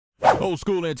Old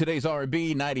school in today's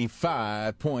R&B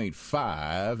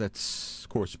 95.5. That's, of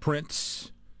course,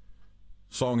 Prince.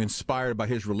 Song inspired by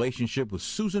his relationship with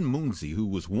Susan Moonsey, who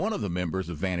was one of the members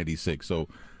of Vanity Six. So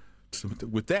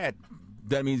with that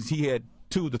means he had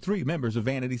 2 of the 3 members of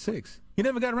Vanity Six. He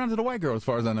never got around to the white girl, as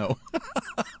far as I know.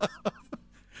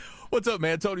 What's up,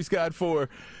 man? Tony Scott for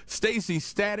Stacy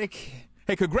Static.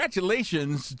 Hey,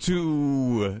 congratulations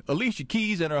to Alicia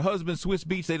Keys and her husband, Swizz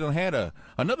Beatz. They done had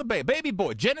another baby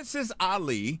boy. Genesis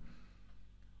Ali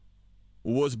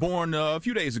was born a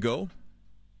few days ago.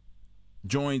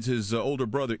 Joins his older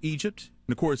brother, Egypt.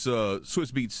 And, of course,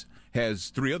 Swizz Beatz has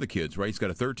 3 other kids, right? He's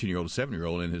got a 13-year-old, a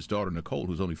 7-year-old, and his daughter, Nicole,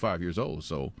 who's only 5 years old.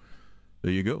 So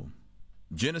there you go.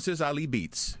 Genesis Ali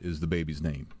Beatz is the baby's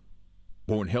name.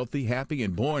 Born healthy, happy,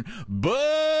 and born butt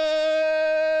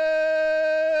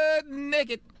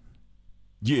naked.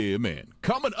 Yeah, man.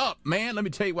 Coming up, man, let me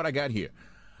tell you what I got here.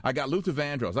 I got Luther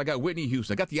Vandross. I got Whitney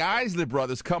Houston. I got the Isley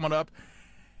Brothers coming up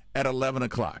at 11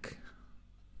 o'clock.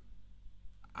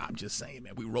 I'm just saying,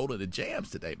 man, we rolling the jams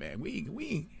today, man.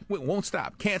 We won't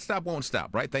stop. Can't stop, won't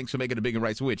stop, right? Thanks for making the big and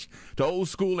right switch to old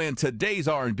school and today's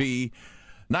R&B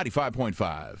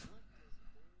 95.5.